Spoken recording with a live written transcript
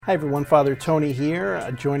Hi everyone, Father Tony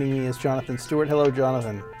here. Joining me is Jonathan Stewart. Hello,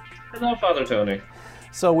 Jonathan. Hello, Father Tony.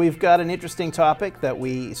 So we've got an interesting topic that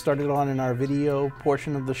we started on in our video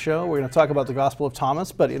portion of the show. We're going to talk about the Gospel of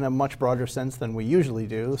Thomas, but in a much broader sense than we usually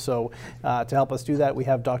do. So to help us do that, we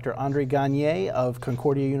have Dr. Andre Gagné of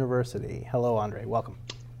Concordia University. Hello, Andre. Welcome.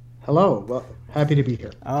 Hello. Well, happy to be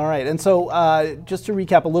here. All right. And so just to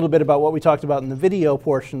recap a little bit about what we talked about in the video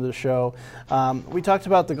portion of the show, we talked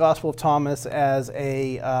about the Gospel of Thomas as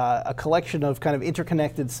a collection of kind of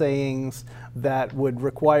interconnected sayings that would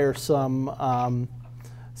require some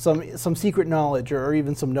secret knowledge or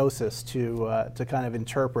even some gnosis to kind of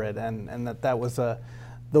interpret, and that was the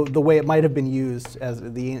way it might have been used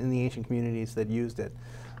in the ancient communities that used it.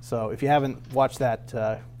 So if you haven't watched that,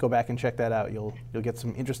 go back and check that out. You'll get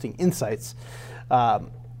some interesting insights. I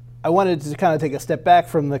wanted to kind of take a step back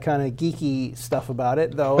from the kind of geeky stuff about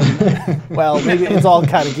it, though. Well, maybe it's all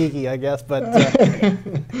kind of geeky, I guess. But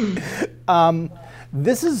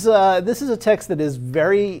this is a text that is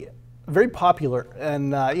very, very popular,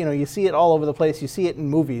 and you see it all over the place. You see it in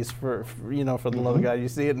movies, for the love of God. You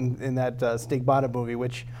see it in that Stigmata movie,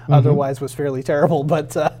 which otherwise was fairly terrible,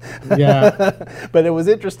 but yeah. But it was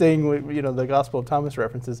interesting. The Gospel of Thomas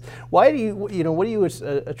references. Why do what do you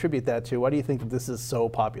attribute that to? Why do you think that this is so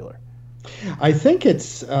popular? I think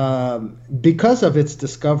it's because of its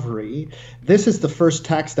discovery. This is the first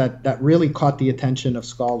text that really caught the attention of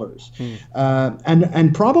scholars.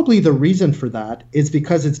 And probably the reason for that is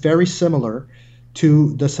because it's very similar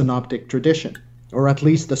to the synoptic tradition, or at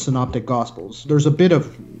least the synoptic gospels. There's a bit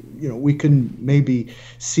of, we can maybe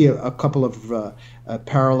see a couple of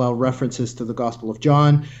parallel references to the Gospel of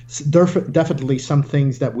John. There are definitely some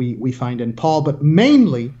things that we find in Paul, but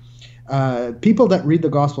mainly people that read the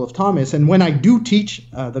Gospel of Thomas, and when I do teach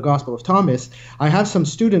the Gospel of Thomas, I have some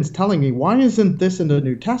students telling me, why isn't this in the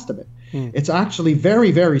New Testament? It's actually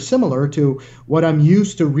very, very similar to what I'm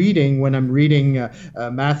used to reading when I'm reading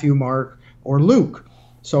Matthew, Mark, or Luke.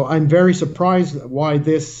 So I'm very surprised why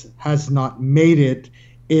this has not made it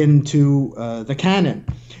into the canon.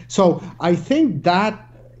 So I think that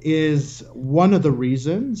is one of the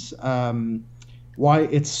reasons why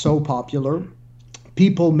it's so popular.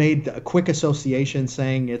 People made a quick association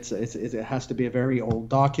saying it has to be a very old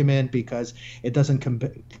document because it doesn't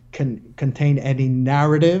contain any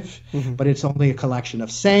narrative, but it's only a collection of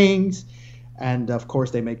sayings. And of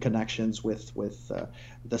course, they made connections with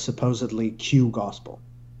the supposedly Q gospel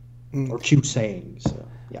or Q sayings.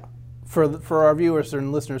 Yeah. For our viewers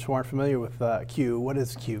and listeners who aren't familiar with Q, what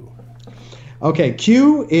is Q? Okay,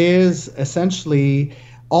 Q is essentially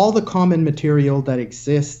all the common material that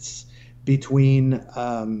exists between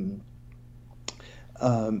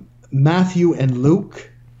Matthew and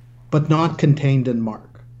Luke, but not contained in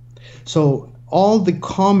Mark. So all the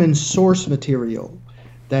common source material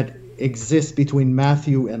that exists between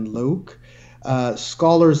Matthew and Luke,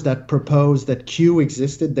 scholars that propose that Q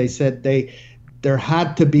existed, they said there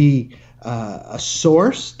had to be a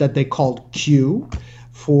source that they called Q.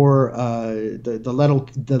 For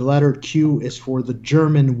the letter Q is for the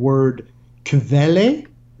German word Quelle,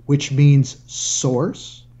 which means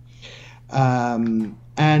source. So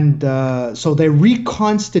they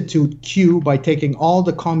reconstitute Q by taking all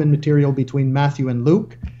the common material between Matthew and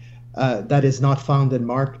Luke that is not found in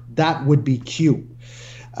Mark. That would be Q.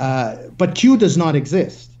 But Q does not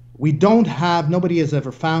exist. Nobody has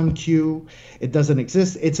ever found Q. It doesn't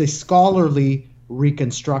exist. It's a scholarly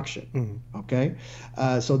reconstruction. Okay,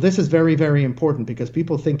 so this is very, very important because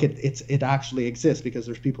people think it actually exists because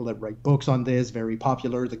there's people that write books on this, very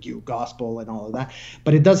popular, the Q Gospel and all of that,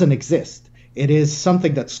 but it doesn't exist. It is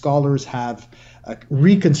something that scholars have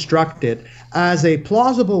reconstructed as a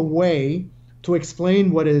plausible way to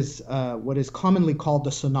explain what is commonly called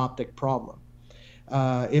the synoptic problem.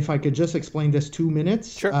 If I could just explain this 2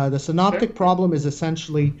 minutes. Sure. The synoptic problem is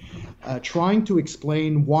essentially trying to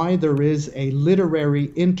explain why there is a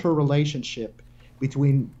literary interrelationship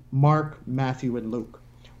between Mark, Matthew, and Luke.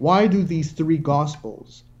 Why do these three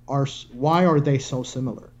gospels why are they so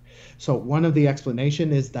similar? So one of the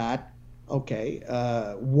explanation is that,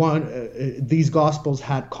 these gospels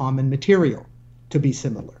had common material to be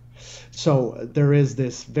similar. So there is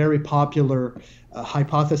this very popular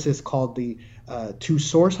hypothesis called the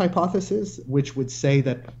two-source hypothesis, which would say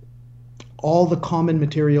that all the common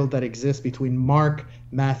material that exists between Mark,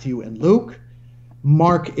 Matthew, and Luke,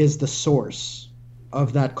 Mark is the source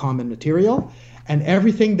of that common material, and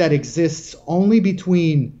everything that exists only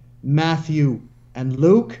between Matthew and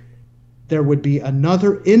Luke, there would be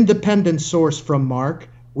another independent source from Mark,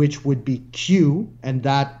 which would be Q, and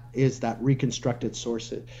that is that reconstructed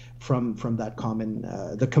source from that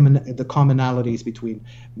the commonalities between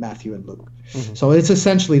Matthew and Luke. Mm-hmm. So it's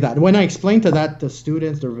essentially that. When I explain to that to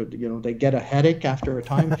students, they get a headache after a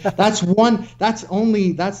time. That's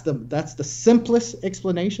the simplest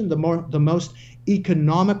explanation, the most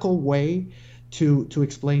economical way to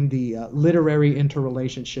explain the literary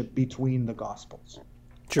interrelationship between the Gospels.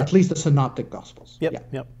 Sure. At least the synoptic Gospels.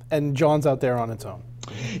 Yep. And John's out there on its own.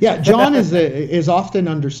 Yeah, John is often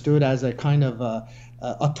understood as a kind of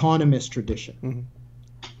autonomous tradition. Mm-hmm.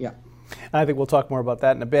 Yeah. I think we'll talk more about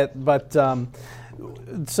that in a bit. But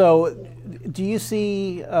so, do you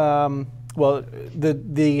see? The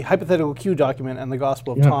hypothetical Q document and the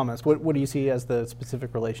Gospel of Thomas. What do you see as the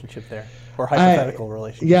specific relationship there, or hypothetical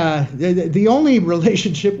relationship? Yeah, the only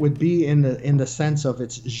relationship would be in the sense of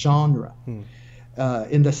its genre.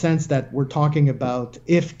 In the sense that we're talking about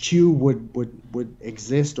if Q would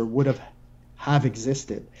exist or would have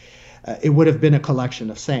existed, it would have been a collection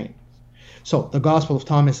of sayings. So the Gospel of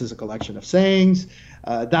Thomas is a collection of sayings.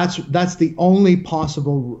 That's the only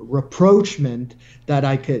possible rapprochement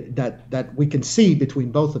that we can see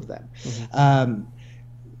between both of them. Mm-hmm.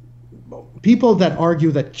 People that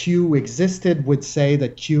argue that Q existed would say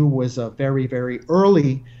that Q was a very, very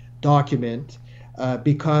early document.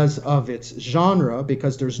 Because of its genre,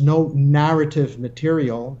 because there's no narrative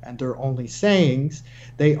material and they're only sayings,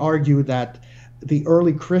 they argue that the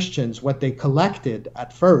early Christians, what they collected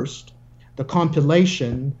at first, the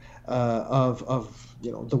compilation of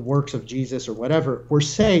the works of Jesus or whatever, were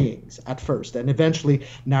sayings at first, and eventually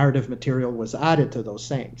narrative material was added to those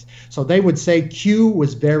sayings. So they would say Q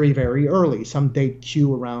was very, very early. Some date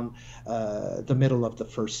Q around the middle of the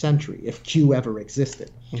first century, if Q ever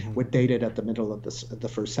existed, mm-hmm. would date it at the middle of the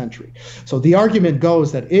first century. So the argument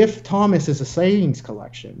goes that if Thomas is a sayings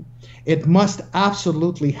collection, it must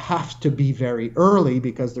absolutely have to be very early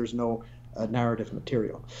because there's no narrative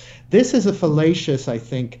material. This is a fallacious, I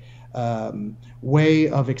think, way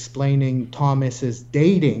of explaining Thomas's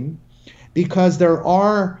dating, because there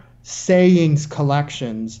are sayings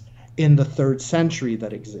collections in the 3rd century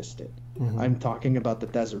that existed. Mm-hmm. I'm talking about the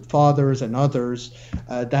Desert Fathers and others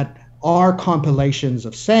that are compilations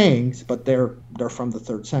of sayings, but they're from the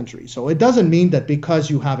 3rd century. So it doesn't mean that because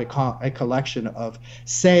you have a collection of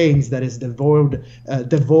sayings that is devoid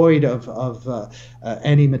of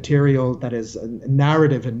any material that is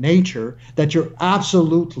narrative in nature, that you're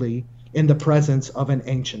absolutely in the presence of an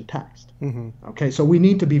ancient text. Mm-hmm. Okay, so we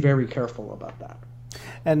need to be very careful about that.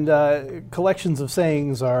 And collections of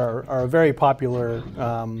sayings are a very popular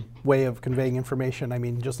way of conveying information. I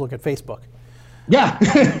mean, just look at Facebook. Yeah,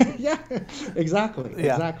 yeah, exactly.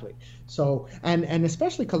 So, and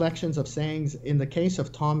especially collections of sayings in the case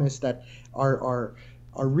of Thomas that are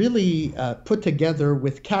really put together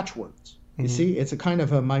with catchwords. You mm-hmm. see, it's a kind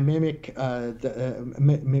of a mnemonic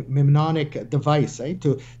device,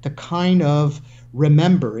 to kind of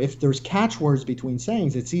remember. If there's catchwords between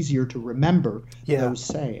sayings, it's easier to remember those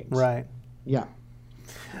sayings. Right. Yeah.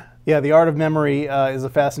 Yeah, the art of memory is a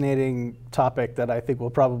fascinating topic that I think we'll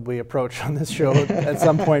probably approach on this show at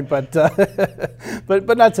some point, but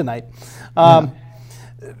not tonight.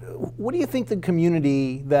 What do you think the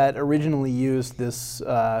community that originally used this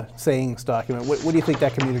sayings document, what do you think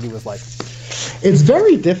that community was like? It's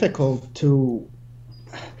very difficult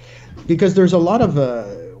because there's a lot of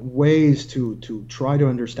ways to try to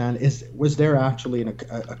understand, was there actually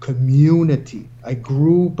a community, a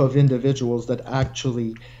group of individuals that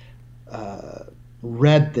actually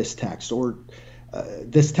read this text, or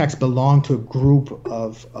this text belonged to a group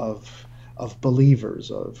of believers,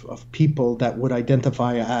 of people that would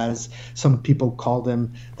identify as, some people call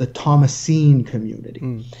them the Thomasine community.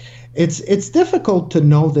 Mm. It's difficult to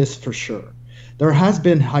know this for sure. There has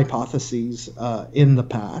been hypotheses in the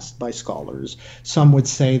past by scholars. Some would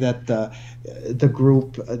say that the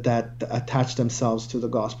group that attached themselves to the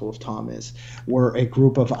Gospel of Thomas were a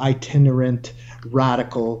group of itinerant,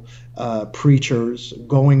 radical preachers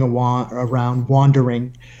going around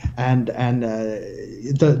wandering, and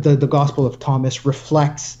the Gospel of Thomas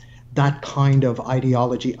reflects that kind of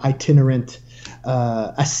ideology, itinerant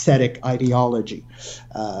ascetic ideology.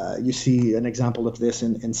 You see an example of this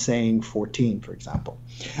in Saying 14, for example.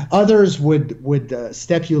 Others would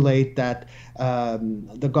stipulate that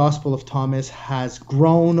the Gospel of Thomas has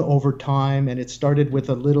grown over time, and it started with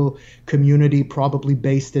a little community probably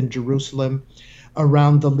based in Jerusalem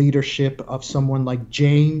around the leadership of someone like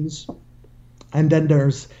James. And then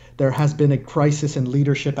there's there has been a crisis in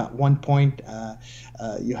leadership at one point.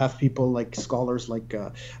 You have people like scholars like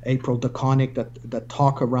April DeConnick that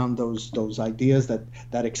talk around those ideas, that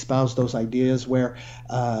espouse those ideas, where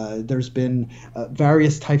there's been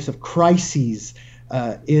various types of crises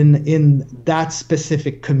in that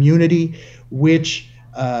specific community, which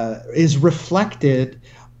is reflected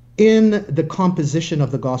in the composition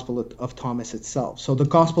of the Gospel of Thomas itself. So the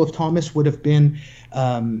Gospel of Thomas would have been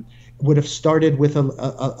would have started with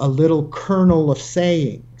a little kernel of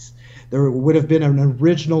sayings. There would have been an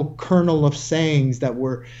original kernel of sayings that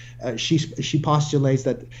were, she postulates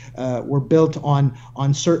that were built on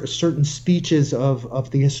certain speeches of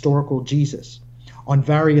the historical Jesus, on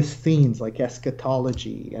various themes like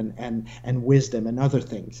eschatology and wisdom and other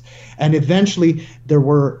things. And eventually there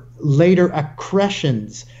were later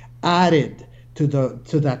accretions added to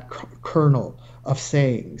that kernel of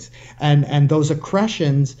sayings, and those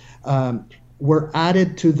accretions were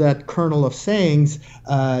added to that kernel of sayings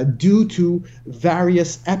due to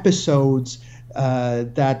various episodes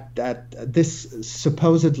that this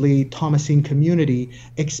supposedly Thomasine community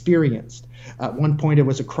experienced. At one point, it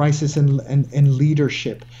was a crisis in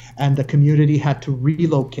leadership, and the community had to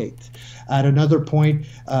relocate. At another point,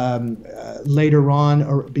 later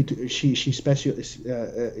on, she speculates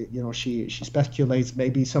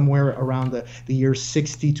maybe somewhere around the year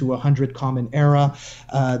 60 to 100 Common Era.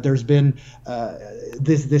 There's been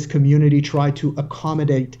this community tried to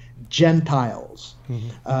accommodate Gentiles,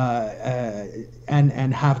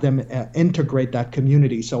 and have them integrate that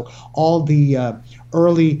community. So all the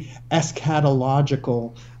early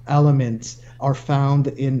eschatological elements are found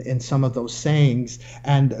in some of those sayings,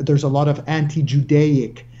 and there's a lot of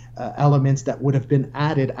anti-Judaic elements that would have been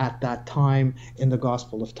added at that time in the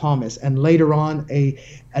Gospel of Thomas. And later on,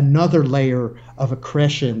 another layer of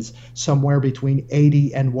accretions somewhere between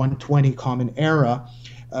 80 and 120 Common Era,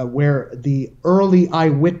 where the early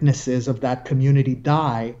eyewitnesses of that community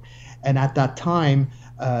die, and at that time,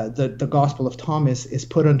 the Gospel of Thomas is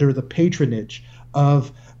put under the patronage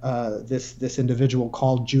of this individual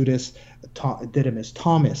called Judas Didymus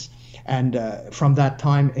Thomas. And from that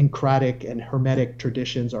time, Encratic and Hermetic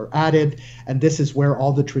traditions are added, and this is where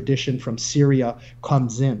all the tradition from Syria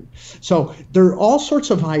comes in. So there are all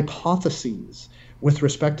sorts of hypotheses with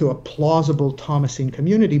respect to a plausible Thomasine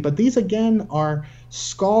community, but these again are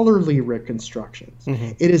scholarly reconstructions.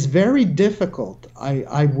 It is very difficult,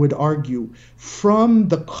 I would argue, from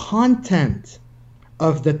the content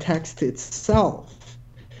of the text itself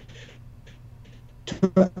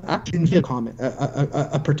to actually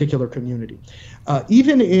a particular community.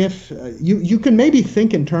 Even if you can maybe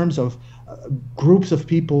think in terms of groups of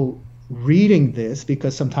people reading this,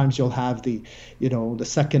 because sometimes you'll have the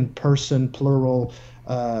second person plural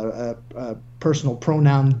personal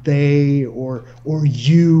pronoun they or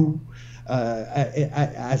you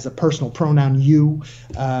as a personal pronoun you,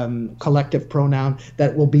 collective pronoun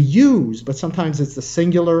that will be used, but sometimes it's the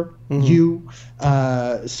singular you.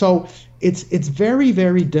 So it's very,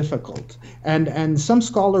 very difficult, and some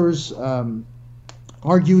scholars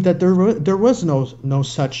argue that there was no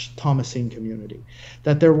such Thomasine community,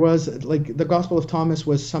 that there was, like, the Gospel of Thomas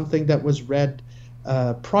was something that was read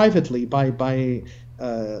privately by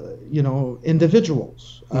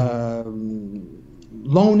individuals,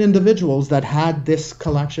 lone individuals that had this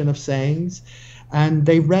collection of sayings, and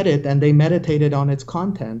they read it and they meditated on its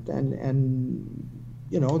content, and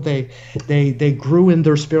they grew in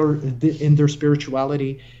their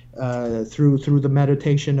spirituality through the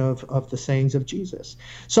meditation of the sayings of Jesus.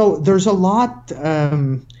 So there's a lot,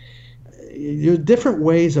 different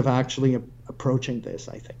ways of actually approaching this,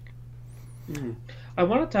 I think. I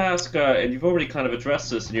wanted to ask, and you've already kind of addressed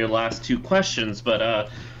this in your last two questions, but it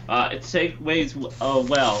segues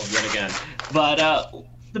well yet again. But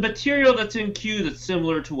the material that's in Q that's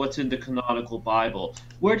similar to what's in the canonical Bible,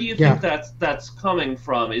 where do you think that's coming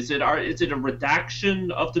from? Is it a redaction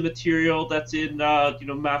of the material that's in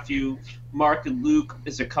Matthew, Mark, and Luke?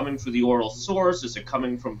 Is it coming from the oral source? Is it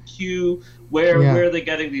coming from Q? Where are they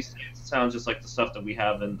getting these things? It sounds just like the stuff that we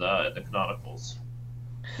have in the canonicals.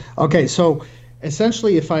 Okay, so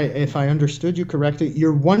essentially, if I understood you correctly,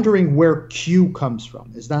 you're wondering where Q comes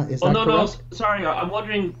from. Is that correct? No, sorry. I'm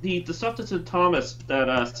wondering the stuff that's in Thomas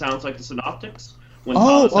that sounds like the Synoptics. When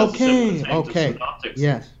okay. Synoptics.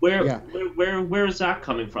 Yes. Where is that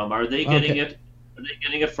coming from? Are they getting it? Are they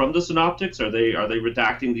getting it from the Synoptics? Are they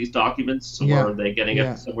redacting these documents, or are they getting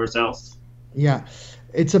it somewhere else? Yeah.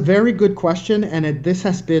 It's a very good question, and this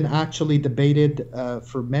has been actually debated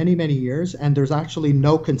for many, many years, and there's actually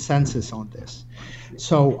no consensus on this.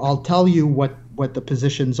 So I'll tell you what the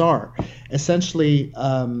positions are. Essentially,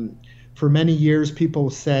 for many years,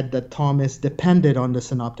 people said that Thomas depended on the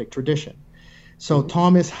synoptic tradition. So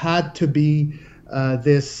Thomas had to be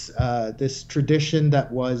this tradition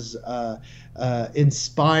that was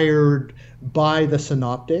inspired by the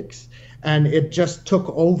synoptics, and it just took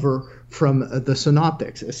over from the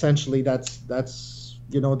synoptics. Essentially, that's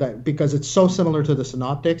that because it's so similar to the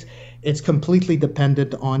synoptics, it's completely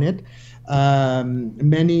dependent on it.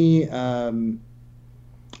 Many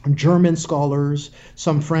German scholars,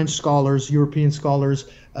 some French scholars, European scholars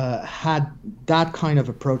had that kind of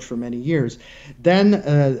approach for many years. Then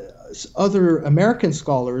other American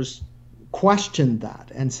scholars questioned that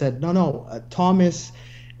and said, no, Thomas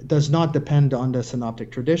does not depend on the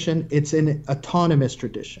synoptic tradition. It's an autonomous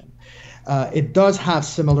tradition. It does have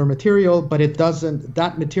similar material, but it doesn't.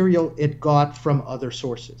 That material it got from other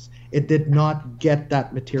sources. It did not get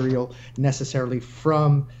that material necessarily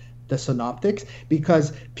from the synoptics,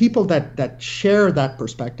 because people that share that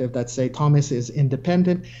perspective, that say Thomas is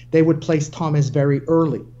independent, they would place Thomas very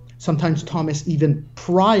early, sometimes Thomas even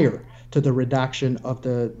prior to the redaction of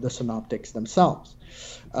the synoptics themselves,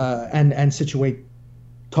 and situate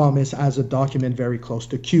Thomas as a document very close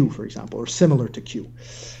to Q, for example, or similar to Q.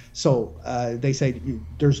 So they say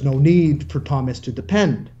there's no need for Thomas to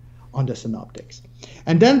depend on the synoptics.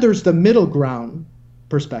 And then there's the middle ground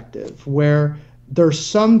perspective, where there's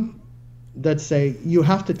some that say you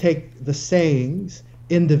have to take the sayings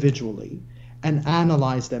individually and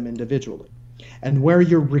analyze them individually. And where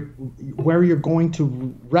you're going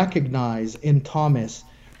to recognize in Thomas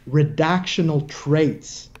redactional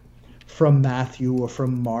traits from Matthew or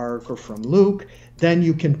from Mark or from Luke, then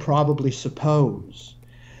you can probably suppose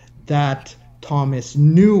that Thomas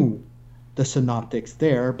knew the synoptics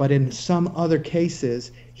there, but in some other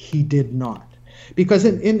cases he did not. Because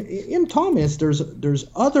in Thomas there's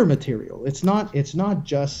other material. It's not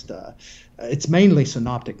just it's mainly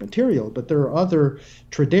synoptic material, but there are other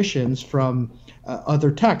traditions from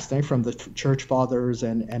other texts, from the church fathers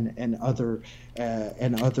and other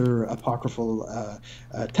apocryphal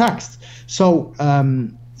texts. So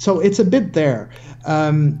it's a bit there.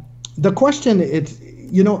 The question is,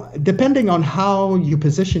 depending on how you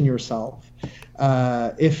position yourself,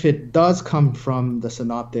 if it does come from the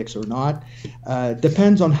synoptics or not,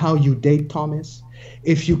 depends on how you date Thomas.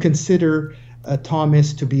 If you consider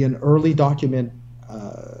Thomas to be an early document,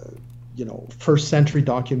 first century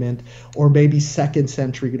document, or maybe second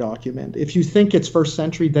century document. If you think it's first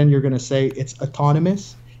century, then you're going to say it's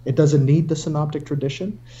autonomous. It doesn't need the synoptic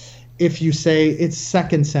tradition. If you say it's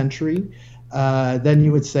second century, then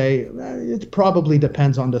you would say it probably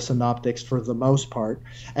depends on the synoptics for the most part.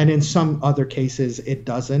 And in some other cases, it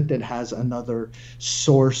doesn't. It has another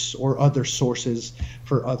source or other sources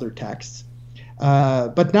for other texts.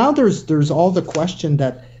 But now there's all the question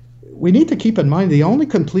that we need to keep in mind. The only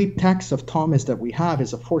complete text of Thomas that we have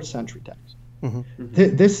is a 4th century text.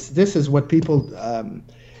 Mm-hmm. This is what people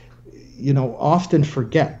often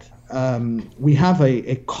forget. We have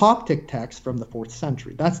a Coptic text from the 4th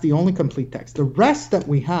century. That's the only complete text. The rest that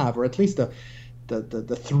we have, or at least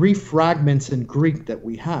the 3 fragments in Greek that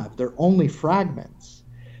we have, they're only fragments.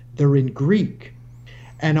 They're in Greek.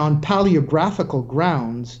 And on paleographical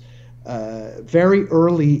grounds, very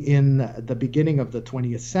early in the beginning of the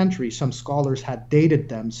 20th century, some scholars had dated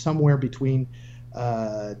them somewhere between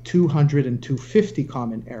 200 and 250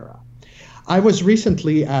 Common Era. I was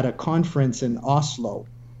recently at a conference in Oslo,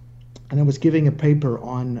 and I was giving a paper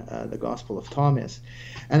on the Gospel of Thomas,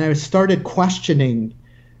 and I started questioning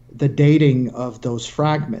the dating of those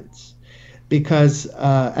fragments, because,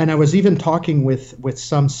 and I was even talking with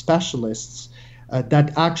some specialists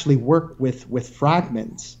that actually work with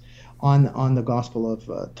fragments on the Gospel of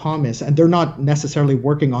Thomas, and they're not necessarily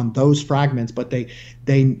working on those fragments, but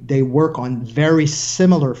they work on very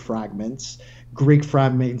similar fragments, Greek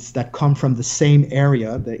fragments that come from the same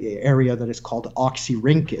area, the area that is called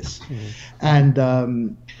Oxyrhynchus. Mm-hmm.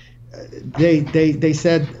 And they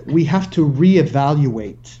said we have to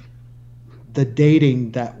reevaluate the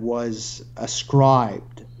dating that was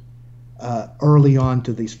ascribed early on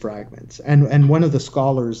to these fragments. And one of the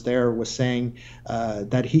scholars there was saying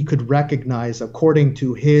that he could recognize, according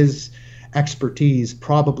to his expertise,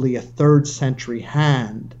 probably a 3rd century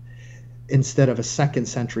hand instead of a 2nd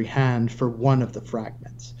century hand for one of the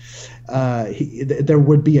fragments. There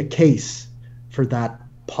would be a case for that,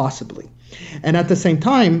 possibly. And at the same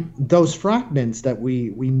time, those fragments that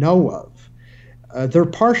we know of, they're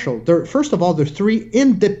partial. First of all, they're 3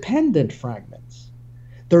 independent fragments.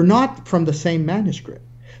 They're not from the same manuscript.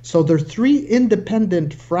 So they're 3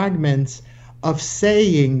 independent fragments of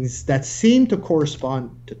sayings that seem to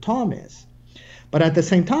correspond to Thomas. But at the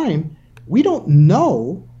same time, we don't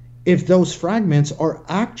know if those fragments are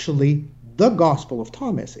actually the Gospel of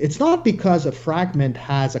Thomas. It's not because a fragment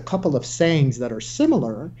has a couple of sayings that are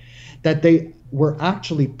similar that they were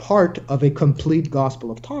actually part of a complete Gospel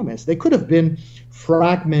of Thomas. They could have been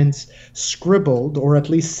fragments scribbled, or at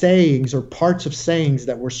least sayings or parts of sayings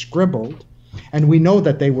that were scribbled. And we know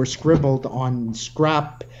that they were scribbled on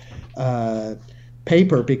scrap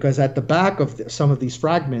paper, because at the back of some of these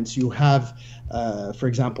fragments you have, for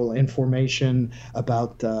example, information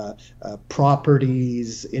about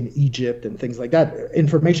properties in Egypt and things like that,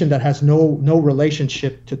 information that has no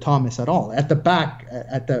relationship to Thomas at all, at the back,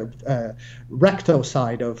 at the recto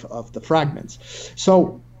side of the fragments.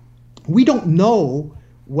 So we don't know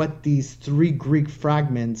what these three Greek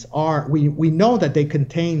fragments are. We know that they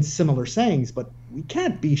contain similar sayings, but we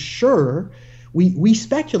can't be sure. We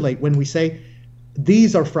speculate when we say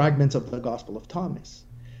these are fragments of the Gospel of Thomas.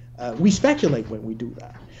 We speculate when we do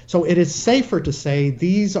that. So it is safer to say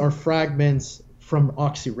these are fragments from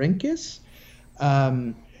Oxyrhynchus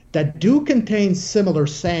that do contain similar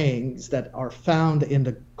sayings that are found in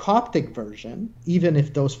the Coptic version. Even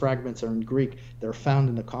if those fragments are in Greek, they're found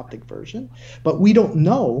in the Coptic version. But we don't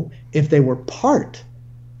know if they were part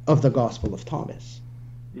of the Gospel of Thomas.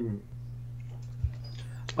 Mm.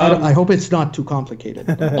 I hope it's not too complicated.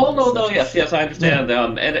 Oh, no, yes, I understand. Yeah.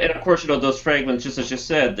 And of course, those fragments, just as you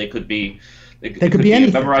said, they could be anything, a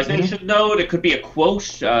memorization note. It could be a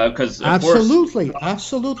quote. Because absolutely,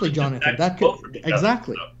 Jonathan. That could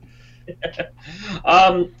exactly.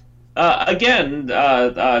 Again,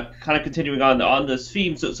 kind of continuing on this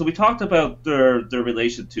theme. So we talked about their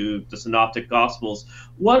relation to the Synoptic Gospels.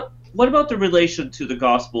 What about the relation to the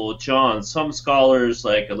Gospel of John? Some scholars,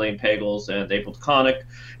 like Elaine Pagels and April Taconic,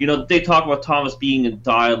 they talk about Thomas being in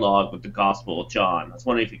dialogue with the Gospel of John. I was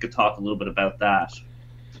wondering if you could talk a little bit about that.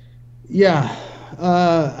 Yeah.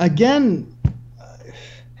 Again,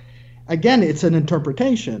 it's an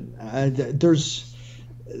interpretation.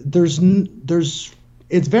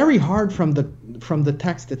 It's very hard from the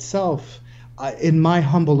text itself, in my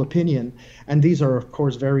humble opinion, and these are of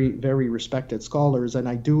course very, very respected scholars, and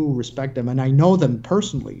I do respect them, and I know them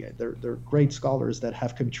personally. They're great scholars that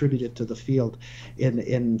have contributed to the field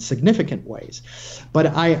in significant ways, but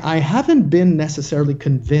I haven't been necessarily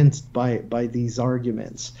convinced by these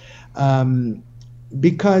arguments,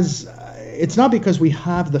 because it's not because we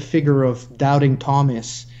have the figure of doubting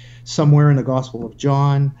Thomas somewhere in the Gospel of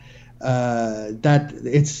John. That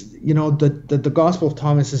it's the Gospel of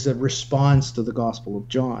Thomas is a response to the Gospel of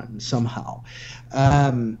John somehow.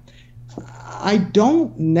 I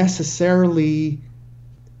don't necessarily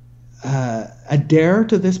adhere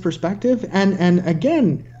to this perspective, and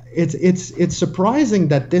again, it's surprising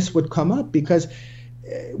that this would come up, because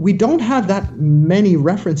we don't have that many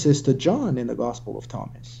references to John in the Gospel of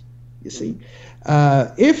Thomas. You see,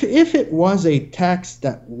 if it was a text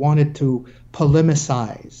that wanted to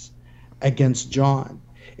polemicize against John,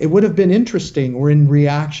 it would have been interesting, or in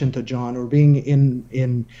reaction to John, or being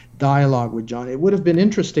in dialogue with John, it would have been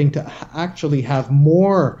interesting to actually have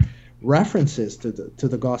more references to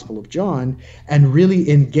the Gospel of John and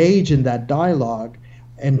really engage in that dialogue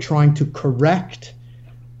and trying to correct,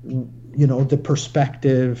 the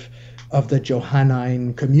perspective of the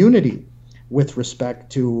Johannine community with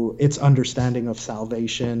respect to its understanding of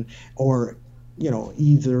salvation, or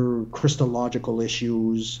either Christological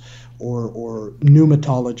issues or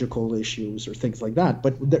pneumatological issues or things like that.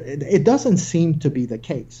 But it doesn't seem to be the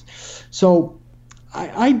case. So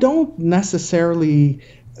I don't necessarily,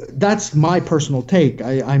 that's my personal take.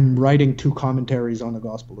 I'm writing 2 commentaries on the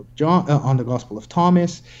Gospel of John, on the Gospel of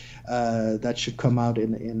Thomas. That should come out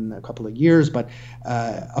in a couple of years. But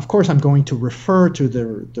of course, I'm going to refer to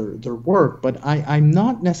their work. But I'm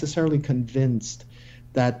not necessarily convinced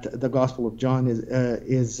that the Gospel of John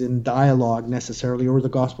is in dialogue necessarily, or the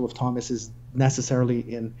Gospel of Thomas is necessarily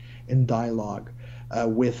in dialogue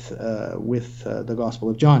with the Gospel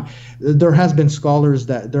of John. There have been scholars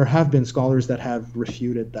that have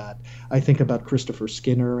refuted that. I think about Christopher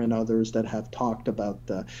Skinner and others that have talked about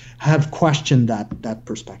have questioned that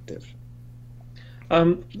perspective.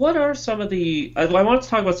 What are some of the? I want to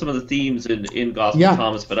talk about some of the themes in Gospel of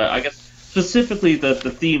Thomas, but I guess specifically the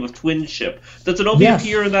theme of twinship. Does it only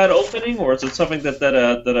appear in that opening, or is it something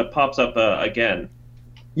that pops up again?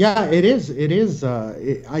 Yeah, it is. It is.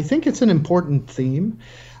 I think it's an important theme.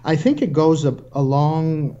 I think it goes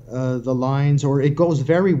along the lines, or it goes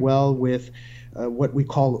very well with what we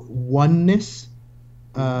call oneness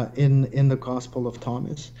in the Gospel of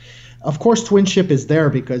Thomas. Of course, twinship is there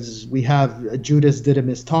because we have Judas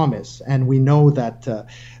Didymus Thomas, and we know that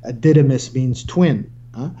Didymus means twin.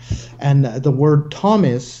 And the word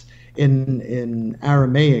Thomas in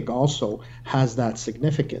Aramaic also has that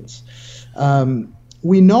significance.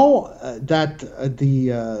 We know that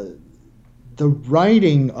the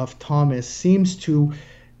writing of Thomas seems to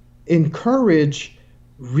encourage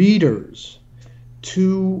readers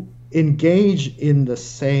to engage in the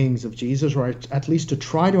sayings of Jesus, or at least to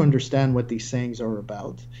try to understand what these sayings are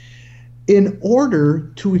about, in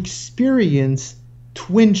order to experience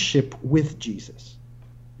twinship with Jesus.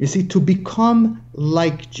 You see, to become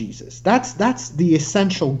like Jesus. That's the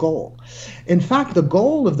essential goal. In fact, the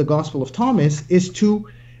goal of the Gospel of Thomas is to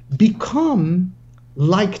become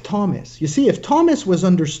like Thomas. You see, if Thomas was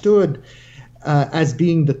understood as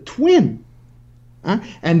being the twin,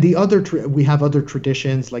 and we have other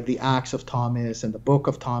traditions like the Acts of Thomas and the Book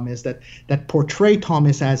of Thomas that portray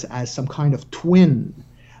Thomas as some kind of twin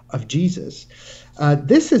of Jesus.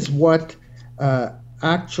 This is what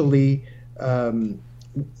actually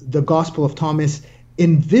the Gospel of Thomas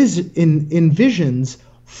envisions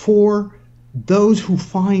for those who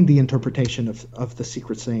find the interpretation of the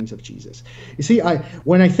secret sayings of Jesus. You see,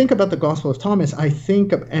 when I think about the Gospel of Thomas, I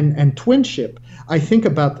think of, and twinship, I think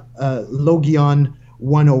about Logion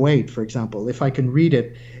 108, for example. If I can read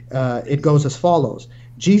it, it goes as follows.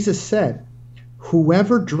 Jesus said,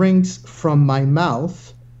 "Whoever drinks from my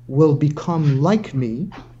mouth will become like me.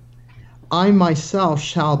 I myself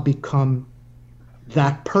shall become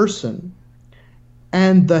that person,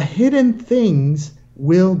 and the hidden things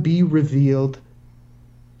will be revealed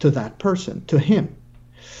to that person, to him."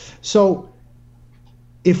 So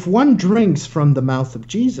if one drinks from the mouth of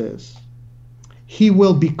Jesus, he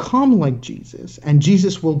will become like Jesus, and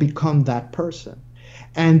Jesus will become that person,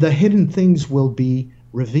 and the hidden things will be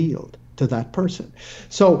revealed to that person.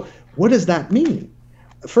 So what does that mean?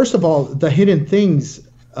 First of all, the hidden things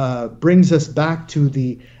brings us back to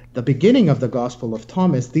the beginning of the Gospel of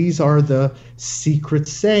Thomas. These are the secret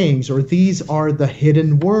sayings, or these are the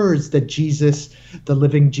hidden words that Jesus, the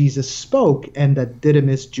living Jesus, spoke, and that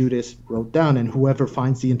Didymus Judas wrote down, and whoever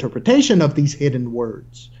finds the interpretation of these hidden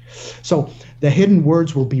words. So the hidden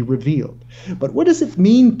words will be revealed. But what does it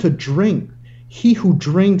mean to drink? He who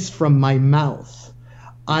drinks from my mouth,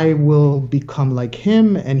 I will become like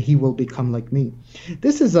him, and he will become like me.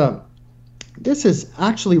 This is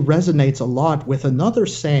actually resonates a lot with another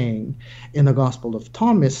saying in the Gospel of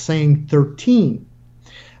Thomas, saying 13.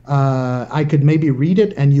 I could maybe read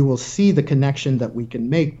it, and you will see the connection that we can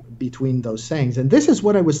make between those sayings. And this is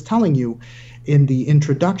what I was telling you in the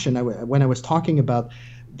introduction when I was talking about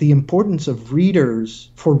the importance of readers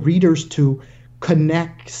to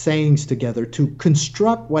connect sayings together, to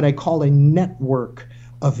construct what I call a network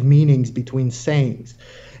of meanings between sayings.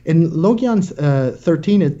 In Logion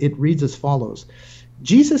 13, it reads as follows.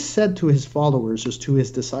 Jesus said to his followers, or to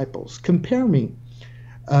his disciples, "Compare me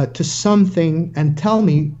to something and tell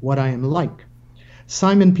me what I am like."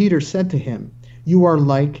 Simon Peter said to him, "You are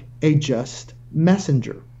like a just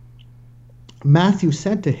messenger." Matthew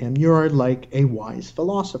said to him, "You are like a wise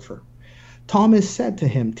philosopher." Thomas said to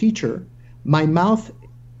him, "Teacher, my mouth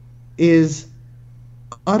is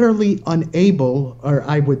utterly unable," or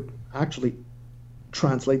I would actually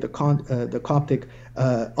translate the Coptic,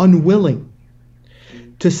 unwilling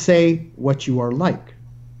to say what you are like.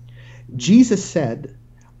 Jesus said,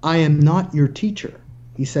 "I am not your teacher."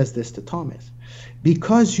 He says this to Thomas,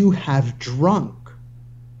 "because you have drunk.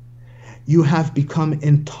 You have become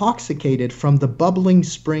intoxicated from the bubbling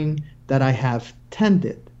spring that I have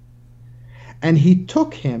tended." And he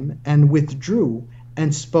took him and withdrew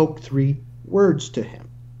and spoke 3 words to him.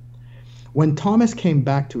 When Thomas came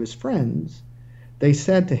back to his friends, they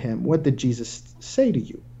said to him, "What did Jesus say to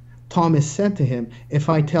you?" Thomas said to him, "If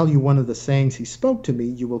I tell you one of the sayings he spoke to me,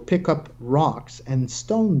 you will pick up rocks and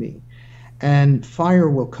stone me, and fire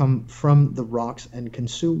will come from the rocks and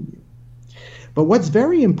consume you." But what's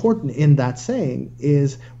very important in that saying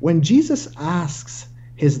is when Jesus asks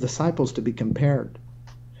his disciples to be compared,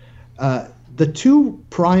 the 2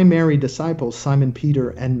 primary disciples, Simon Peter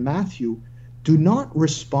and Matthew, do not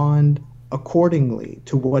respond accordingly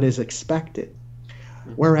to what is expected.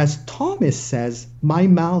 Whereas Thomas says, "My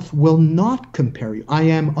mouth will not compare you. I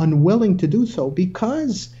am unwilling to do so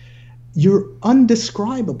because you're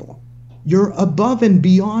undescribable. You're above and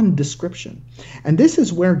beyond description." And this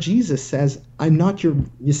is where Jesus says, I'm not your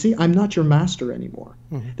master anymore.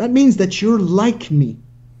 Mm-hmm. That means that you're like me.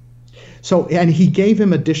 So, and he gave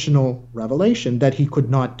him additional revelation that he could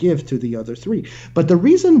not give to the other 3. But the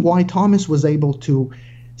reason why Thomas was able to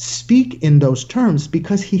speak in those terms,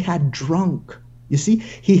 because he had drunk. You see,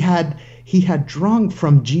 he had drunk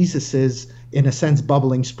from Jesus's, in a sense,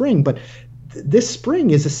 bubbling spring. But this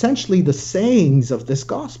spring is essentially the sayings of this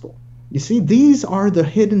gospel. You see, these are the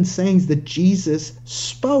hidden sayings that Jesus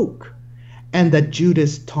spoke and that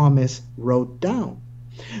Judas Thomas wrote down.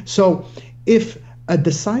 So if a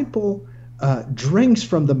disciple drinks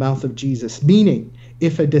from the mouth of Jesus, meaning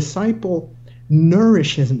if a disciple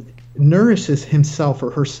nourishes himself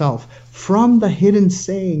or herself from the hidden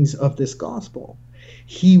sayings of this gospel,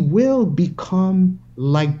 he will become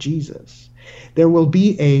like Jesus. There will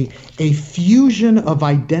be a fusion of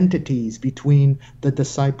identities between the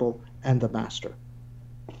disciple and the master.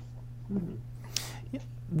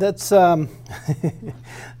 That's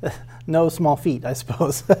no small feat, I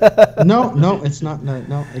suppose. No, it's not.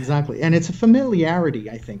 No, exactly. And it's a familiarity,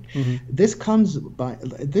 I think. Mm-hmm.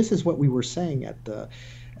 This is what we were saying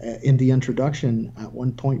in the introduction at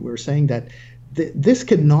one point. We were saying that this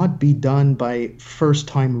could not be done by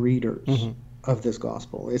first-time readers of this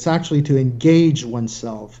gospel. It's actually to engage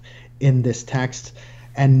oneself in this text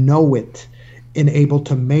and know it, and able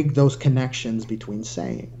to make those connections between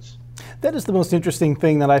sayings. That is the most interesting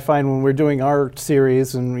thing that I find when we're doing our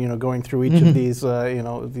series and going through each of these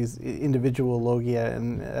these individual logia,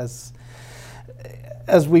 and as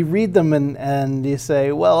we read them and you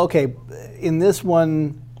say, well, okay, in this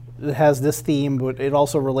one it has this theme, but it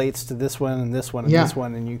also relates to this one and this one and this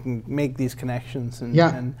one, and you can make these connections.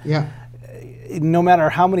 And no matter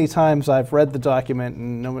how many times I've read the document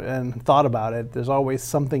and thought about it, there's always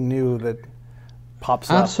something new that pops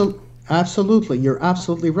up. Absolutely. You're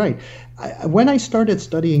absolutely right. When I started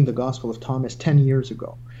studying the Gospel of Thomas 10 years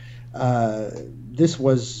ago, this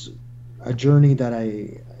was a journey that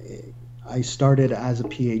I started as a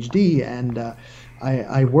PhD, and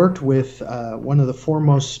I worked with one of the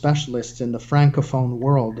foremost specialists in the Francophone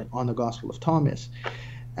world on the Gospel of Thomas.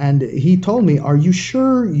 And he told me, are you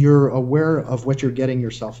sure you're aware of what you're getting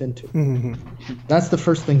yourself into? Mm-hmm. That's the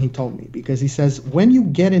first thing he told me, because he says, when you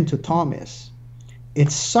get into Thomas, it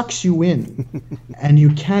sucks you in and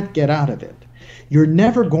you can't get out of it. You're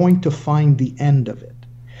never going to find the end of it.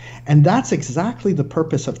 And that's exactly the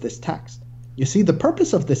purpose of this text. You see, the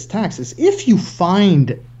purpose of this text is if you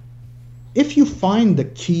find the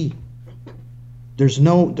key, there's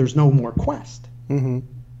no more quest. Mm-hmm.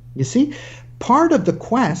 You see, part of the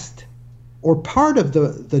quest, or part of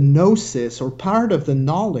the gnosis, or part of the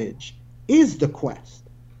knowledge is the quest.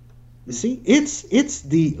 You see, it's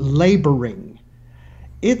the laboring.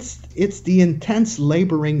 It's the intense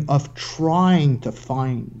laboring of trying to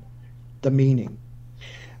find the meaning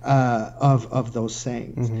of those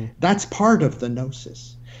sayings. Mm-hmm. That's part of the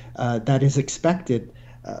gnosis that is expected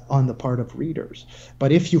on the part of readers.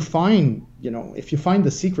 But if you find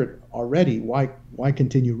the secret already, why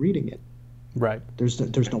continue reading it? Right.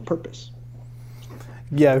 There's no purpose.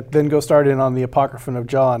 Yeah, then go start in on the Apocryphon of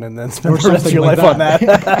John and then spend the rest of your life on that.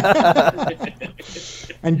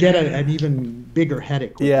 And get an even bigger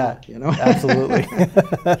headache with that, absolutely.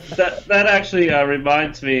 That actually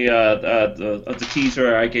reminds me of the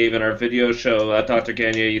teaser I gave in our video show. Dr.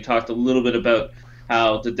 Gagné, you talked a little bit about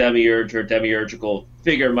how the demiurge or demiurgical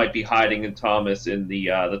figure might be hiding in Thomas in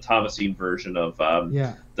the Thomasine version of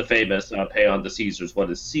the famous Paean to Caesar's, what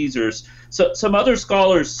is Caesar's. So some other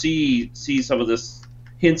scholars see some of this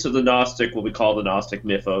hints of the Gnostic, what we call the Gnostic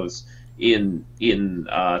mythos, in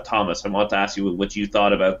Thomas. I want to ask you what you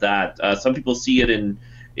thought about that. Some people see it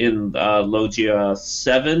in Logia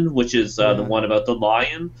 7, which is the one about the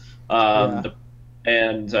lion.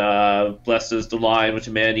 And blessed is the lion, which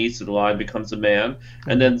a man eats, so the lion becomes a man.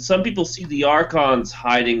 And then some people see the archons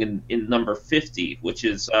hiding in number 50, which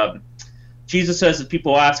is Jesus says, if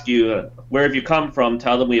people ask you, where have you come from,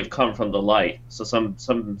 tell them we have come from the light. So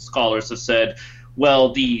some scholars have said,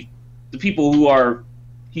 well, the people who are,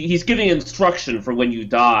 he's giving instruction for when you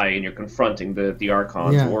die and you're confronting the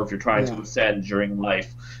archons, or if you're trying to ascend during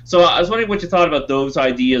life. So I was wondering what you thought about those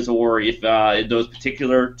ideas, or if in those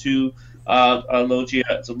particular two Logia,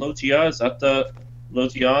 is that the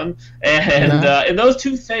Logion? And in those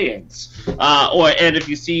two sayings, and if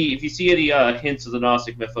you see any hints of the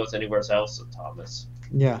Gnostic mythos anywhere else in Thomas.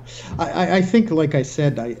 Yeah, I think, like I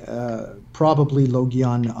said, probably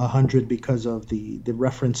Logion 100 because of the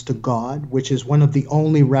reference to God, which is one of the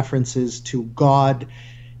only references to God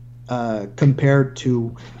compared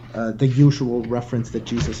to the usual reference that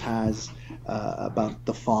Jesus has about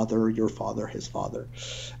the Father, your Father, his Father.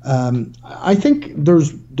 I think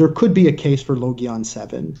there could be a case for Logion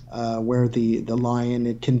 7, where the lion,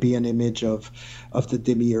 it can be an image of the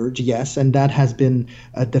demiurge, yes, and that has been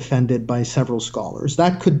defended by several scholars.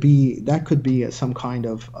 That could be some kind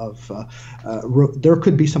of there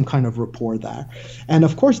could be some kind of rapport there, and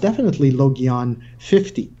of course, definitely Logion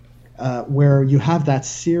 50. where you have that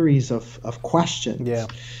series of questions. Yeah.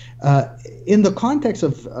 In the context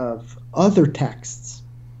of other texts,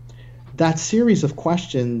 that series of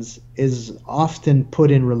questions is often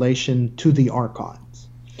put in relation to the archons.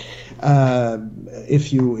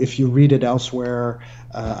 If you read it elsewhere,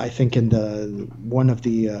 I think in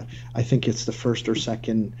I think it's the first or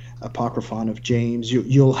second Apocryphon of James,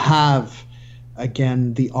 you'll have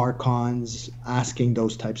again the archons asking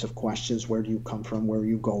those types of questions: where do you come from, where are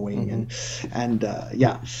you going? And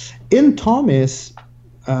in Thomas,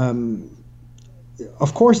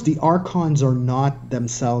 of course the archons are not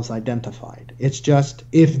themselves identified. It's just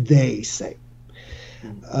if they say.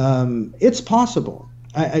 It's possible.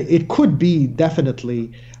 It could be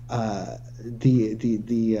definitely the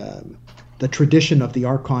tradition of the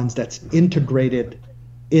archons that's integrated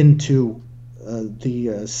into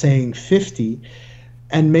the saying 50,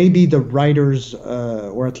 and maybe the writers,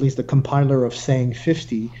 or at least the compiler of saying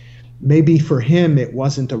 50, maybe for him it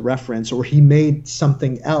wasn't a reference, or he made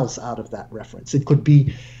something else out of that reference. It could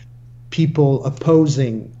be people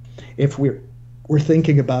opposing, if we're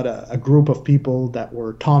thinking about a group of people that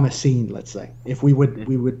were Thomasine, let's say, if we would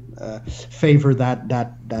favor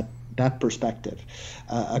that perspective,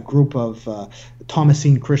 a group of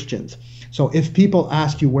Thomasine Christians. So if people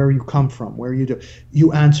ask you where you come from, where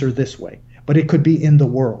you answer this way, but it could be in the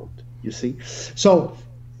world, you see. So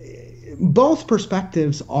both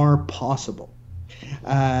perspectives are possible.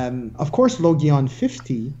 Of course, Logion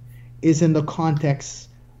 50 is in the context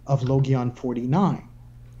of Logion 49.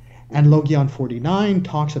 And Logion 49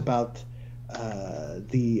 talks about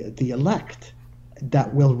the elect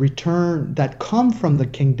that will return, that come from the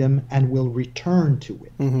kingdom and will return to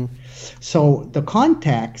it. Mm-hmm. So the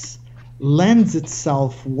context lends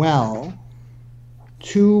itself well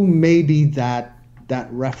to maybe that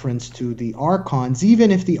reference to the archons,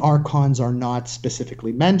 even if the archons are not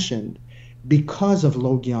specifically mentioned, because of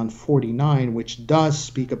Logion 49, which does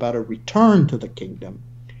speak about a return to the kingdom.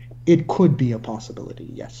 It could be a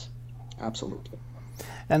possibility, yes, absolutely.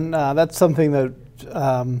 And that's something that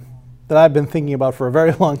I've been thinking about for a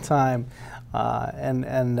very long time, and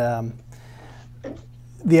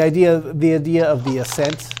the idea of the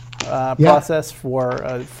ascent process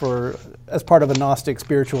for as part of a Gnostic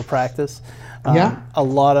spiritual practice. A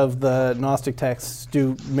lot of the Gnostic texts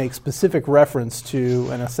do make specific reference to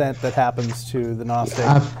an ascent that happens to the Gnostic.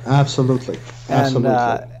 Absolutely.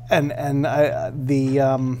 And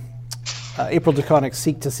the April Deconic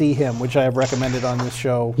Seek to See Him, which I have recommended on this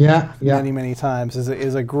show many times,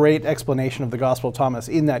 is a great explanation of the Gospel of Thomas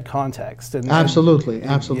in that context. Absolutely.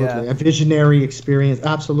 A visionary experience,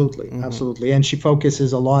 absolutely. And she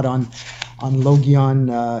focuses a lot on Logion,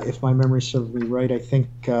 if my memory serves me right, I think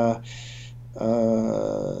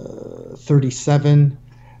 37,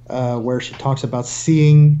 where she talks about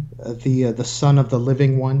seeing the Son of the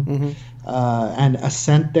Living One, and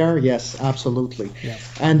ascent there. Yes, absolutely. Yeah.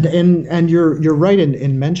 And you're right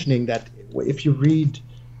in mentioning that if you read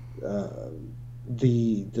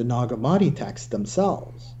the Nag Hammadi texts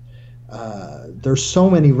themselves, there's so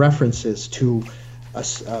many references to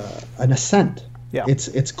an ascent. Yeah.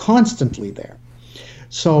 It's constantly there.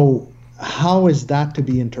 So how is that to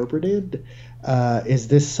be interpreted? Is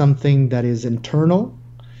this something that is internal?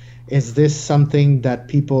 Is this something that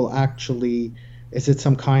people actually? Is it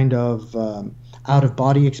some kind of out of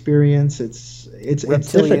body experience? It's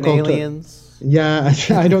reptilian difficult. Aliens.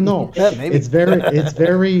 I don't know. Yeah, maybe. It's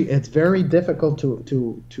very difficult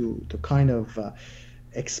to kind of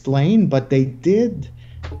explain. But they did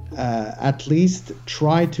at least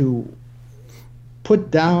try to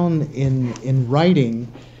put down in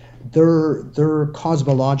writing their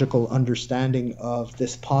cosmological understanding of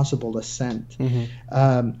this possible ascent.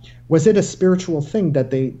 Was it a spiritual thing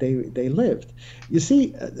that they lived? You see,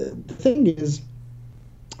 the thing is,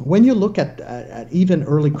 when you look at even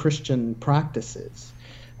early Christian practices,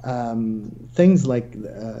 things like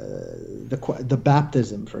the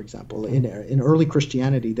baptism, for example, in early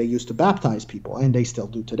Christianity, they used to baptize people, and they still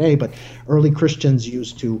do today, but early Christians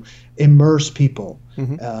used to immerse people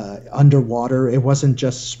underwater. It wasn't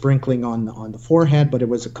just sprinkling on the forehead, but it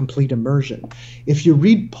was a complete immersion. If you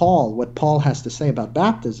read what Paul has to say about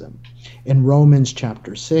baptism in Romans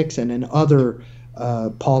chapter 6 and in other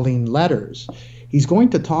Pauline letters, he's going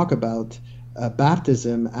to talk about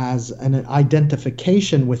baptism as an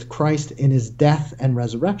identification with Christ in his death and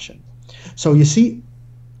resurrection. So you see,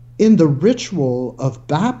 in the ritual of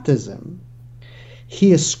baptism,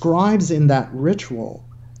 he ascribes in that ritual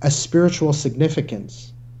a spiritual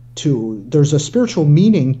significance there's a spiritual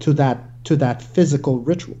meaning to that physical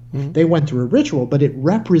ritual. They went through a ritual, but it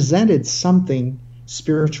represented something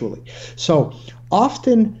spiritually. So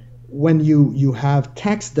often when you have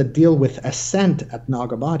texts that deal with ascent at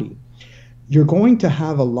Nagabadi, you're going to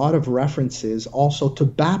have a lot of references also to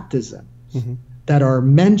baptism that are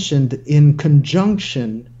mentioned in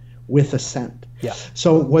conjunction with ascent. Yeah.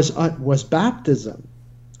 So was baptism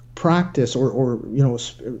practice, or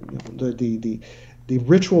the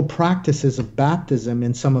ritual practices of baptism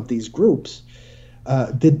in some of these groups,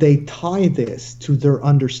 did they tie this to their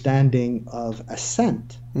understanding of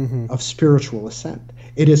ascent, of spiritual ascent?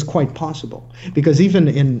 It is quite possible, because even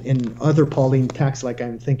in other Pauline texts, like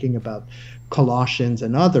I'm thinking about Colossians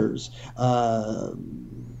and others,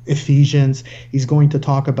 Ephesians, he's going to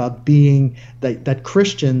talk about being that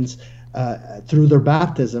Christians through their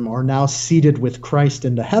baptism are now seated with Christ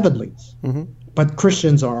in the heavenlies. But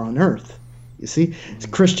Christians are on earth. You see,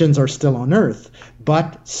 Christians are still on earth,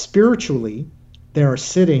 but spiritually they are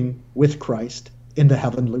sitting with Christ in the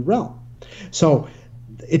heavenly realm. So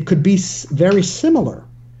it could be very similar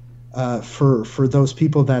for those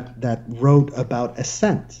people that wrote about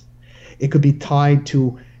ascent. It could be tied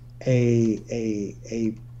to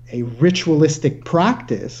a ritualistic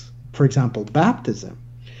practice, for example, baptism,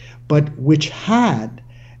 but which had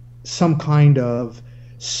some kind of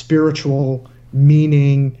spiritual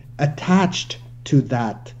meaning attached to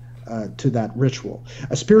that ritual,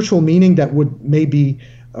 a spiritual meaning that would maybe,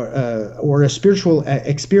 or a spiritual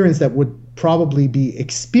experience that would probably be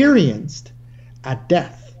experienced at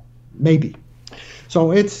death, maybe.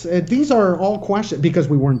 So these are all questions, because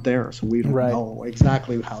we weren't there, so we don't know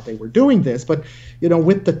exactly how they were doing this. But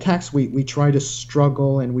with the text, we try to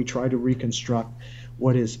struggle and we try to reconstruct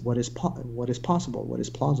what is possible, what is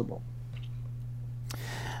plausible.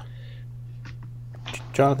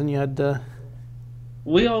 Jonathan, you had.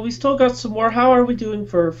 We still got some more. How are we doing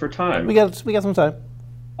for time? We got some time.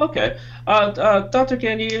 Okay. Dr.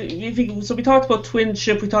 Gagnon, so we talked about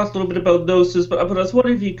twinship, we talked a little bit about gnosis, but I was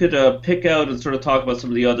wondering if you could pick out and sort of talk about some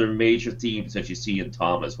of the other major themes that you see in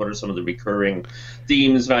Thomas. What are some of the recurring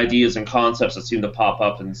themes and ideas and concepts that seem to pop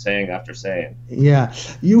up in saying after saying? Yeah,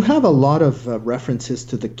 you have a lot of references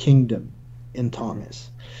to the kingdom in Thomas.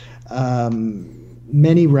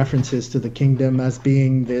 Many references to the kingdom as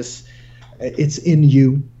being this, it's in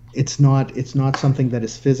you. It's not something that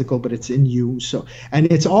is physical, but it's in you. So,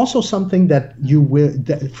 and it's also something that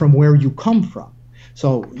from where you come from.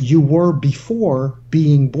 So you were, before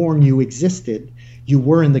being born, you existed. You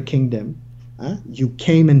were in the kingdom. You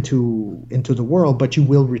came into the world, but you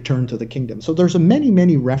will return to the kingdom. So there's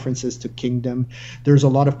many references to kingdom. There's a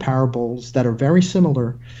lot of parables that are very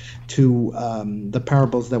similar to the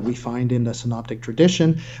parables that we find in the synoptic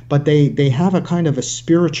tradition, but they have a kind of a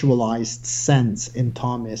spiritualized sense in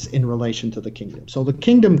Thomas in relation to the kingdom. So the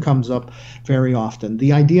kingdom comes up very often.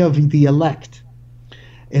 The idea of the elect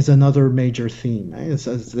is another major theme. It's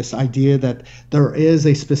this idea that there is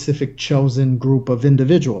a specific chosen group of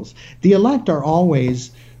individuals. The elect are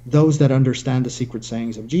always those that understand the secret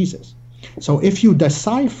sayings of Jesus. So if you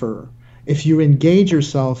decipher, if you engage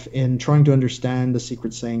yourself in trying to understand the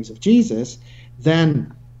secret sayings of Jesus,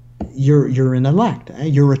 then you're an elect.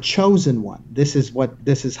 You're a chosen one. This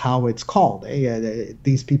is how it's called.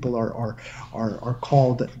 These people are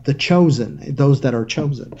called the chosen, those that are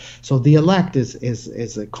chosen. So the elect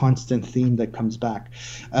is a constant theme that comes back.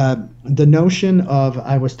 The notion of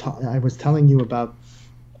I was telling you about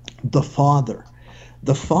the Father.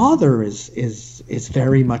 The Father is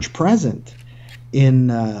very much present in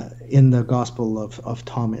the Gospel of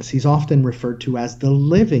Thomas. He's often referred to as the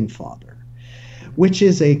living Father, which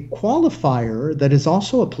is a qualifier that is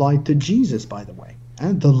also applied to Jesus, by the way,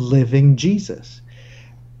 and the living Jesus.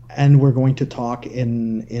 And we're going to talk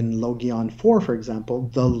in Logion 4, for example,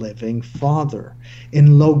 the living Father.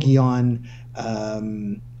 In Logion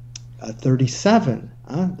 37,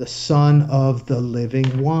 the Son of the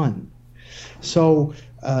living one. So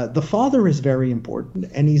the Father is very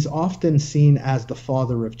important, and he's often seen as the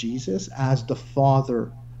Father of Jesus, as the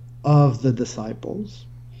Father of the disciples.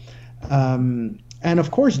 And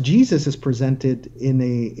of course, Jesus is presented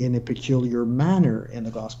in a peculiar manner in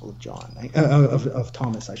the Gospel of John, of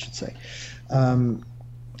Thomas, I should say.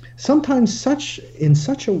 Sometimes in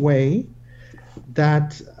such a way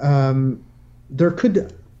that there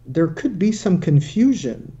could be some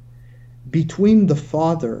confusion between the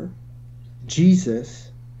Father,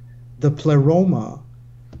 Jesus, the pleroma,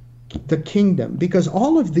 the kingdom, because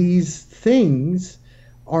all of these things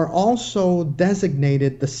are also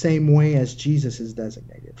designated the same way as Jesus is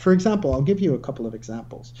designated. For example, I'll give you a couple of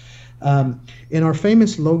examples. In our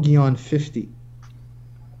famous Logion 50,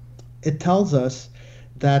 it tells us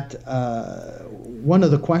that one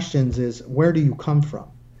of the questions is, where do you come from?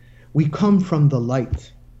 We come from the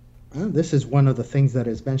light. This is one of the things that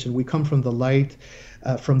is mentioned. We come from the light,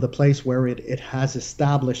 from the place where it has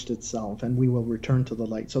established itself, and we will return to the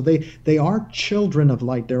light. So they are children of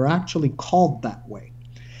light. They're actually called that way.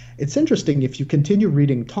 It's interesting, if you continue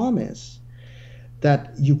reading Thomas,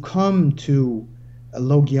 that you come to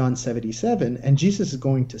Logion 77, and Jesus is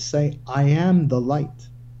going to say, I am the light.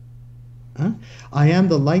 I am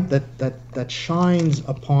the light that shines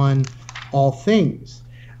upon all things.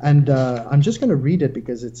 And I'm just going to read it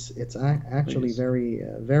because it's actually Please.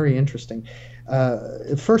 very interesting.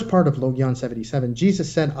 First part of Logion 77,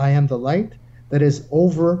 Jesus said, I am the light that is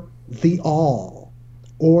over the all,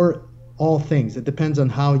 or all things. It depends on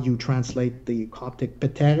how you translate the Coptic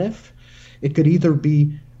Pteref. It could either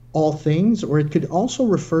be all things, or it could also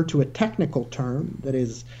refer to a technical term that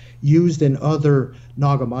is used in other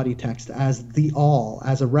Nag Hammadi texts as the all,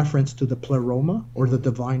 as a reference to the pleroma, or the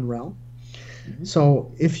divine realm.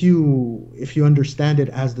 So if you understand it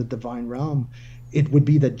as the divine realm, it would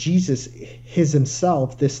be that Jesus is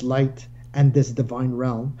himself this light and this divine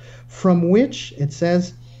realm, from which it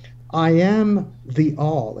says, I am the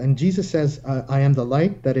all. And Jesus says, I am the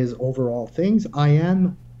light that is over all things. I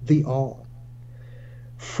am the all.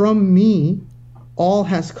 From me, all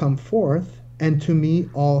has come forth, and to me,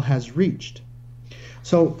 all has reached.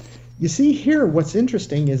 So you see here, what's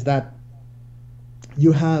interesting is that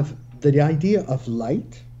you have the idea of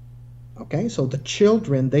light. Okay, so the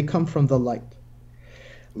children, they come from the light.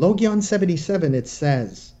 Logion 77, it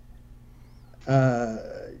says,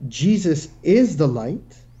 Jesus is the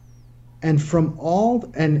light, and from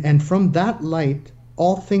from that light,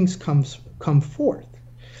 all things come forth.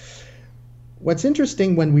 What's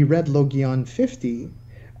interesting, when we read Logion 50,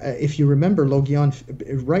 if you remember Logion,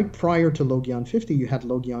 right prior to Logion 50, you had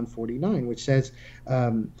Logion 49, which says,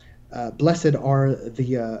 blessed are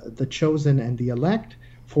the chosen and the elect,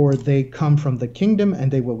 for they come from the kingdom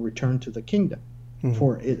and they will return to the kingdom.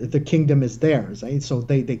 For the kingdom is theirs. Right? So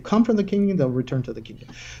they come from the kingdom, they'll return to the kingdom.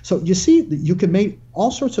 So you see, you can make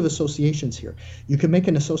all sorts of associations here. You can make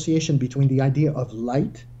an association between the idea of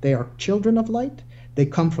light. They are children of light. They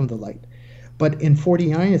come from the light. But in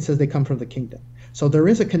 49, it says they come from the kingdom. So there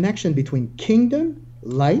is a connection between kingdom,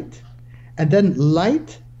 light, and then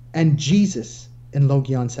light and Jesus in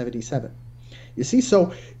Logion 77. You see,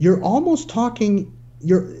 so you're almost talking,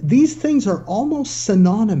 these things are almost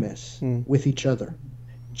synonymous with each other.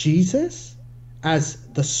 Jesus as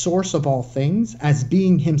the source of all things, as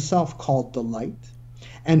being himself called the light,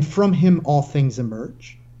 and from him all things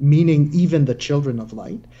emerge, meaning even the children of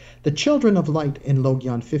light. The children of light in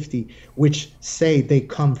Logion 50, which say they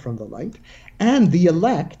come from the light, and the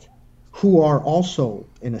elect, who are also,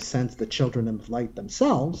 in a sense, the children of light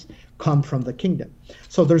themselves, come from the kingdom.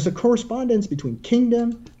 So there's a correspondence between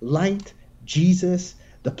kingdom, light, Jesus,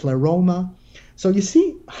 the pleroma. So you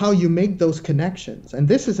see how you make those connections, and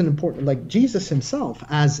this is an important, like Jesus himself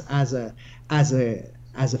as a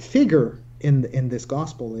figure in this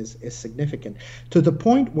gospel is significant, to the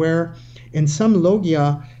point where in some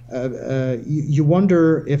logia you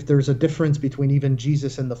wonder if there's a difference between even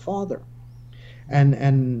Jesus and the Father.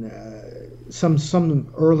 And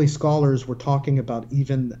some early scholars were talking about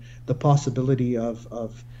even the possibility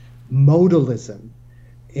of modalism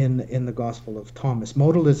in the Gospel of Thomas.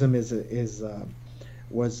 Modalism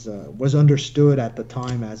was understood at the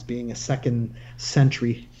time as being a 2nd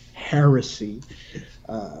century heresy.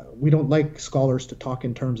 We don't like scholars to talk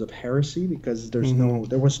in terms of heresy because there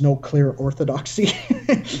was no clear orthodoxy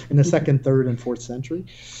in the 2nd, 3rd, and 4th century.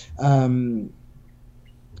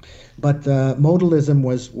 But modalism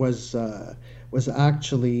was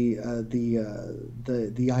actually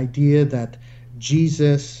the idea that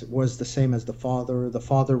Jesus was the same as the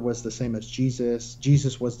Father was the same as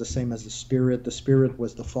Jesus was the same as the Spirit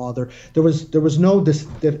was the Father. There was no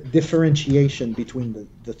differentiation between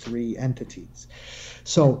the three entities.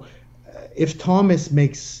 So if Thomas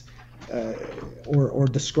makes or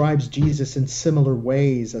describes Jesus in similar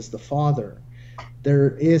ways as the Father,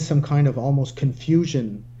 there is some kind of almost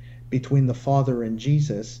confusion between the Father and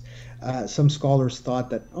Jesus. Some scholars thought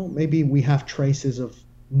that, maybe we have traces of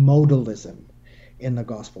modalism in the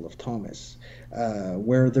Gospel of Thomas,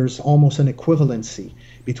 where there's almost an equivalency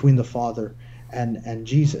between the Father and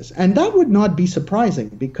Jesus. And that would not be surprising,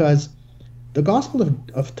 because the Gospel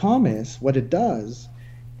of Thomas, what it does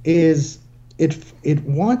is it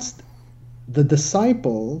wants the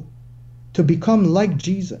disciple to become like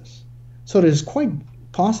Jesus. So it is quite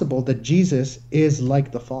possible that Jesus is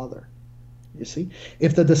like the Father. You see,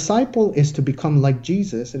 if the disciple is to become like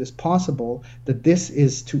Jesus, it is possible that this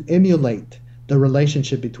is to emulate the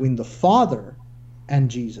relationship between the Father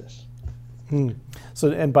and Jesus.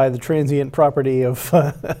 So, and by the transient property of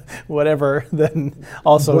whatever, then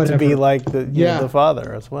also to be like the the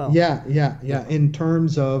Father as well. Yeah. In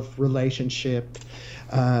terms of relationship,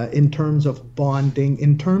 in terms of bonding,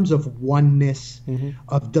 in terms of oneness,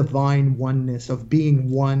 of divine oneness, of being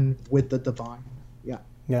one with the divine.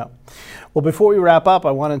 Yeah. Well, before we wrap up,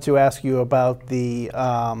 I wanted to ask you about the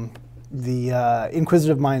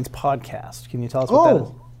Inquisitive Minds podcast. Can you tell us what that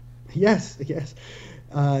is? Yes.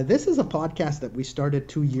 This is a podcast that we started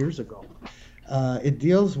 2 years ago. It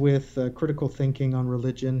deals with critical thinking on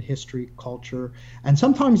religion, history, culture, and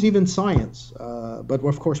sometimes even science. But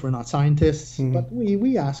of course, we're not scientists, but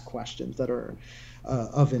we ask questions that are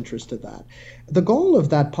of interest to that. The goal of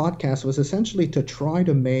that podcast was essentially to try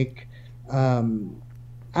to make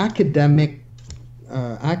academic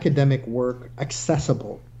work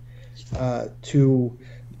accessible to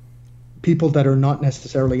people that are not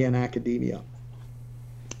necessarily in academia.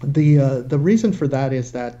 The reason for that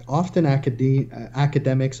is that often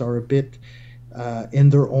academics are a bit in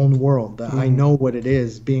their own world. I know what it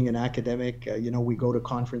is being an academic. We go to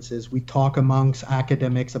conferences, we talk amongst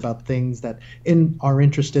academics about things that are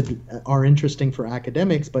interesting for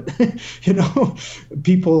academics, but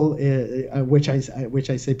people, which I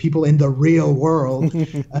say people in the real world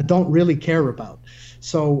don't really care about.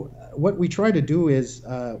 So what we try to do is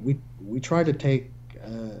we try to take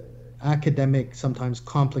academic, sometimes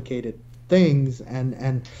complicated things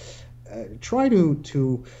and try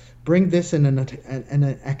to bring this in an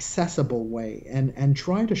accessible way and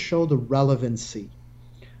try to show the relevancy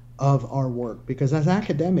of our work. Because as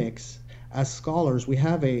academics, as scholars, we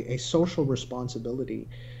have a social responsibility,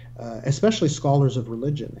 especially scholars of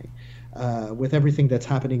religion, with everything that's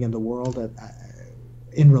happening in the world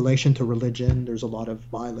in relation to religion. There's a lot of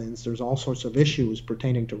violence. There's all sorts of issues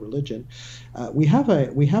pertaining to religion. We have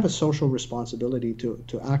a social responsibility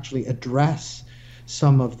to actually address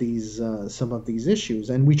some of these issues,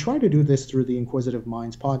 and we try to do this through the Inquisitive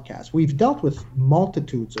Minds podcast. We've dealt with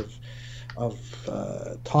multitudes of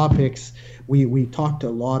topics. We talked a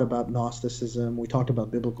lot about Gnosticism. We talked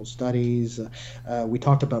about biblical studies. We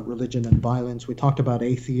talked about religion and violence. We talked about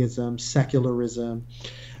atheism, secularism.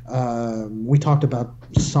 We talked about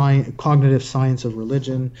cognitive science of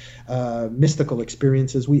religion, mystical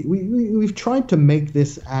experiences. We've tried to make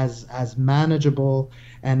this as manageable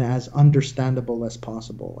and as understandable as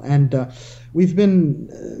possible. And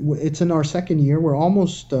it's in our second year. We're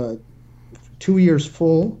almost 2 years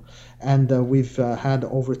full, and we've had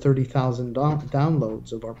over 30,000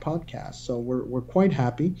 downloads of our podcast. So we're quite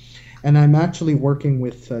happy. And I'm actually working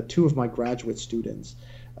with two of my graduate students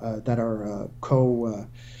that are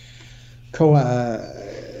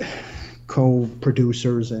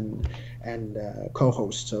co-producers and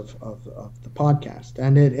co-hosts of the podcast.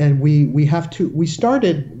 And we have to.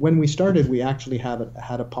 When we started, we actually had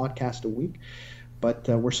a podcast a week, but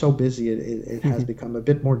we're so busy it has become a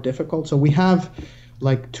bit more difficult. So we have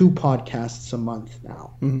like 2 podcasts a month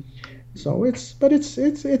now. So it's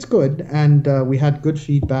good, and we had good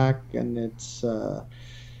feedback, and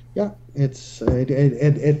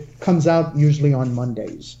it comes out usually on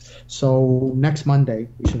Mondays. So next Monday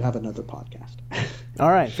we should have another podcast. All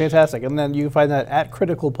right, fantastic. And then you can find that at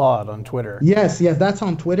Critical Pod on Twitter. Yes, that's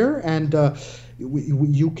on Twitter, and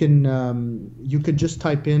you could just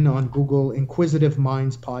type in on Google Inquisitive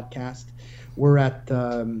Minds podcast. We're at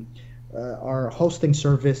our hosting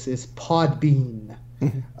service is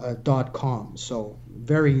Podbean.com. So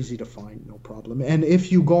very easy to find, no problem. And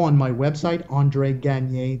if you go on my website,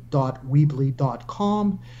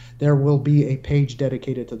 andregagnier.weebly.com, there will be a page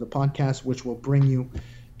dedicated to the podcast, which will bring you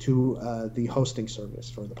to the hosting service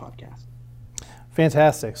for the podcast.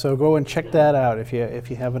 Fantastic. So go and check that out if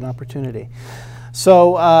you have an opportunity.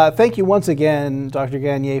 So thank you once again, Dr.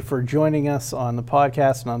 Gagnier, for joining us on the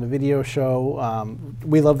podcast and on the video show.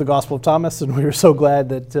 We love the Gospel of Thomas, and we were so glad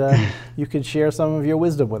that you could share some of your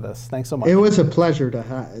wisdom with us. Thanks so much. It was a pleasure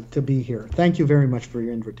to be here. Thank you very much for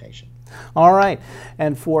your invitation. All right.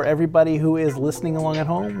 And for everybody who is listening along at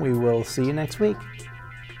home, we will see you next week.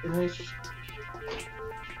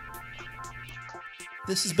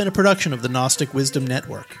 This has been a production of the Gnostic Wisdom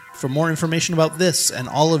Network. For more information about this and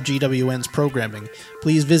all of GWN's programming,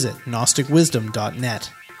 please visit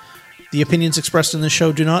gnosticwisdom.net. The opinions expressed in this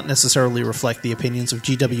show do not necessarily reflect the opinions of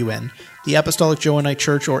GWN, the Apostolic Johannite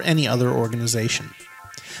Church, or any other organization.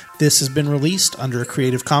 This has been released under a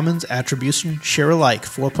Creative Commons Attribution Share Alike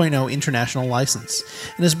 4.0 International License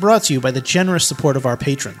and is brought to you by the generous support of our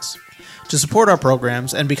patrons. To support our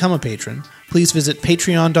programs and become a patron, please visit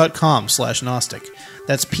patreon.com/Gnostic.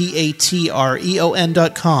 That's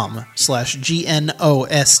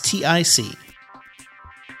patreon.com/GNOSTIC.